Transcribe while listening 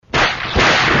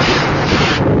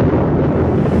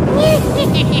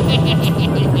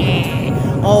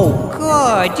Oh,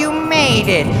 good, you made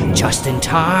it, just in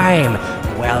time.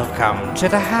 Welcome to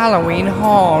the Halloween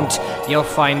haunt. You'll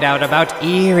find out about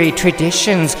eerie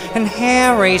traditions and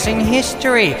hair-raising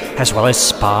history, as well as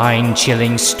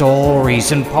spine-chilling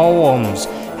stories and poems.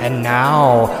 And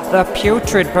now, the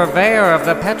putrid purveyor of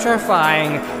the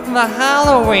petrifying, the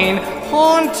Halloween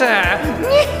haunter.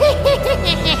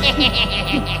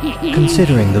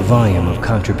 Considering the volume of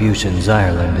contributions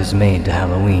Ireland has made to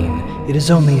Halloween, it is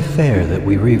only fair that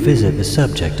we revisit the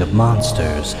subject of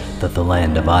monsters that the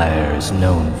land of Ire is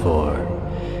known for.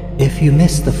 If you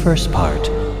missed the first part,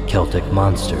 Celtic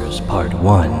Monsters Part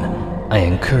 1, I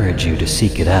encourage you to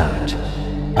seek it out.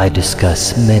 I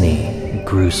discuss many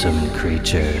gruesome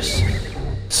creatures.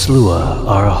 Slua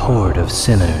are a horde of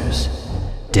sinners,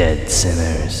 dead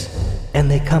sinners, and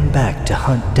they come back to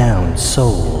hunt down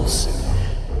souls.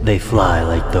 They fly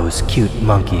like those cute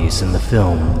monkeys in the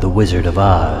film The Wizard of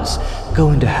Oz,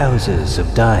 go into houses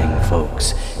of dying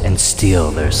folks and steal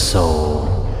their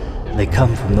soul. They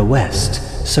come from the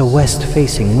west, so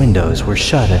west-facing windows were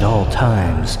shut at all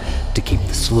times to keep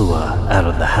the Slua out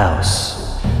of the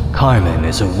house. Carmen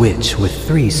is a witch with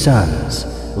 3 sons,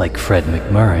 like Fred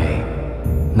McMurray.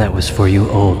 That was for you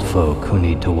old folk who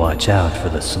need to watch out for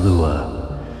the Slua.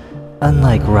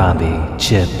 Unlike Robbie,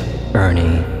 Chip,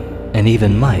 Ernie, and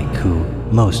even Mike, who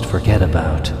most forget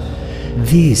about,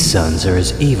 these sons are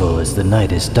as evil as the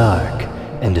night is dark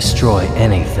and destroy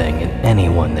anything and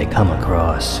anyone they come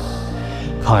across.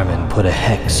 Carmen put a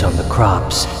hex on the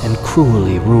crops and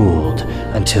cruelly ruled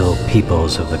until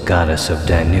peoples of the goddess of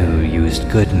Danu used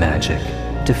good magic,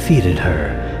 defeated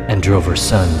her, and drove her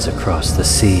sons across the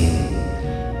sea.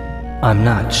 I'm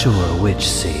not sure which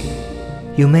sea.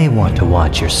 You may want to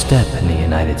watch your step in the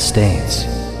United States,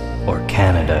 or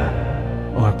Canada,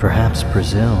 or perhaps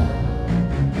Brazil.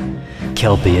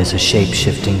 Kelpie is a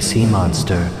shape-shifting sea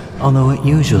monster, although it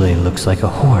usually looks like a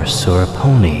horse or a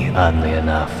pony, oddly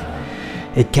enough.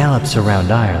 It gallops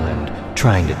around Ireland,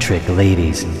 trying to trick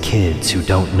ladies and kids who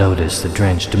don't notice the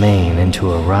drenched mane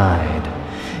into a ride.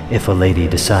 If a lady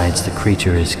decides the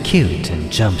creature is cute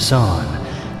and jumps on,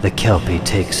 the Kelpie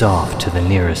takes off to the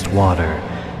nearest water,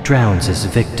 drowns his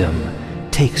victim,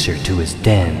 takes her to his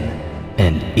den,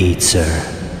 and eats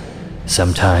her.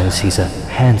 Sometimes he's a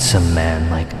handsome man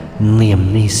like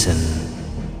Liam Neeson.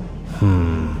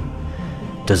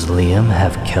 Does Liam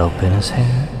have kelp in his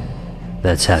hair?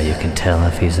 That's how you can tell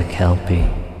if he's a Kelpie.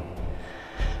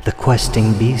 The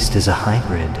questing beast is a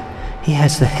hybrid. He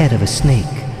has the head of a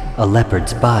snake, a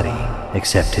leopard's body,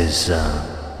 except his,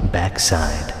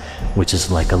 backside, which is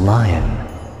like a lion,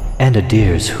 and a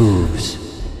deer's hooves.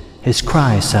 His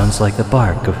cry sounds like the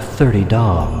bark of 30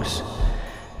 dogs.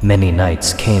 Many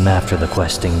knights came after the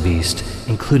questing beast,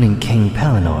 including King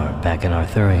Pellinor back in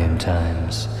Arthurian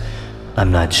times.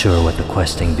 I'm not sure what the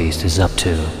questing beast is up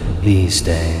to these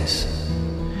days.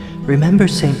 Remember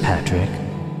St. Patrick?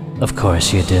 Of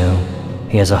course you do.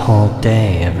 He has a whole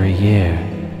day every year.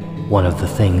 One of the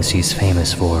things he's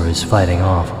famous for is fighting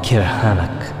off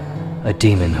Kirhanach, a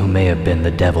demon who may have been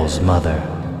the devil's mother.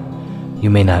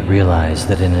 You may not realize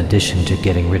that in addition to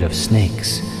getting rid of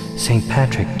snakes, St.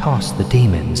 Patrick tossed the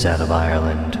demons out of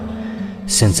Ireland.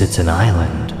 Since it's an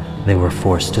island, they were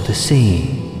forced to the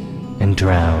sea and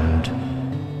drowned.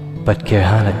 But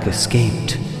Kirhanach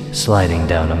escaped, sliding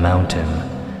down a mountain.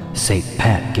 St.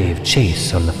 Pat gave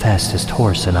chase on the fastest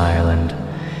horse in Ireland.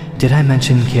 Did I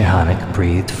mention Kirhanach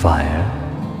breathed fire?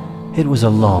 It was a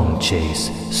long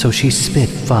chase, so she spit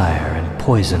fire and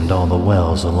poisoned all the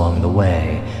wells along the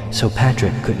way, so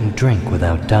Patrick couldn't drink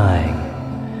without dying.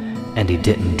 And he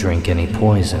didn't drink any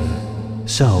poison,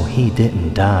 so he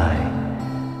didn't die.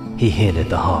 He hid at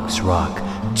the Hawk's Rock,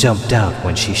 jumped out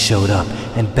when she showed up,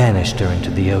 and banished her into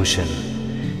the ocean.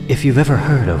 If you've ever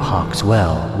heard of Hawk's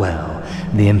Well,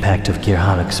 the impact of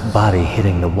Kirhanach's body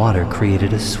hitting the water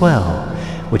created a swell,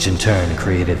 which in turn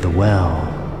created the well.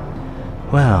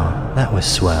 Well, that was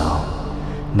swell.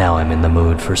 Now I'm in the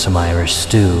mood for some Irish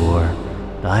stew or,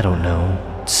 I don't know,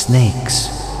 snakes.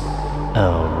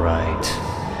 Oh, right.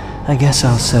 I guess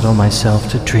I'll settle myself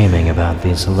to dreaming about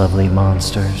these lovely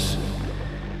monsters.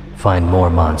 Find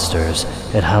more monsters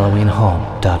at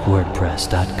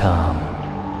halloweenhaunt.wordpress.com.